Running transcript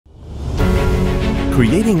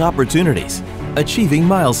creating opportunities, achieving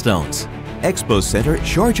milestones. Expo Center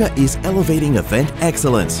Sharjah is elevating event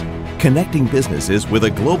excellence, connecting businesses with a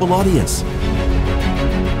global audience.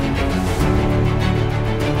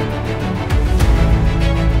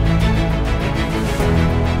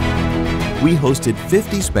 We hosted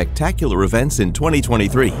 50 spectacular events in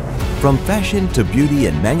 2023, from fashion to beauty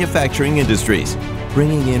and manufacturing industries,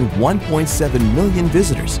 bringing in 1.7 million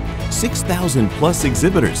visitors, 6,000 plus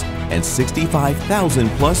exhibitors, and 65,000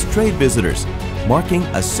 plus trade visitors, marking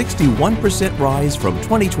a 61% rise from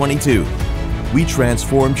 2022. We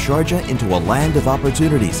transformed Sharjah into a land of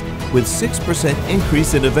opportunities with 6%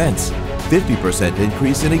 increase in events, 50%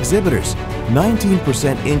 increase in exhibitors,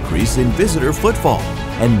 19% increase in visitor footfall,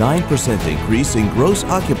 and 9% increase in gross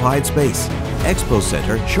occupied space. Expo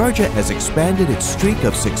Center Sharjah has expanded its streak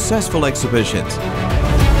of successful exhibitions.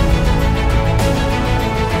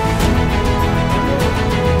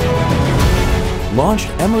 Launched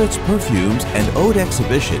Emirates Perfumes and Ode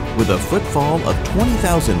exhibition with a footfall of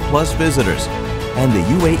 20,000 plus visitors, and the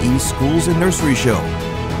UAE Schools and Nursery Show.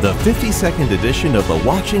 The 52nd edition of the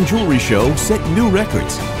Watch and Jewelry Show set new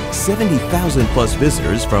records. 70,000 plus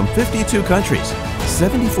visitors from 52 countries,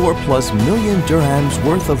 74 plus million dirhams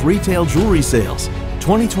worth of retail jewelry sales.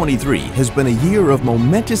 2023 has been a year of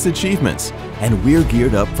momentous achievements, and we're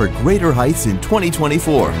geared up for greater heights in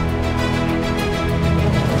 2024.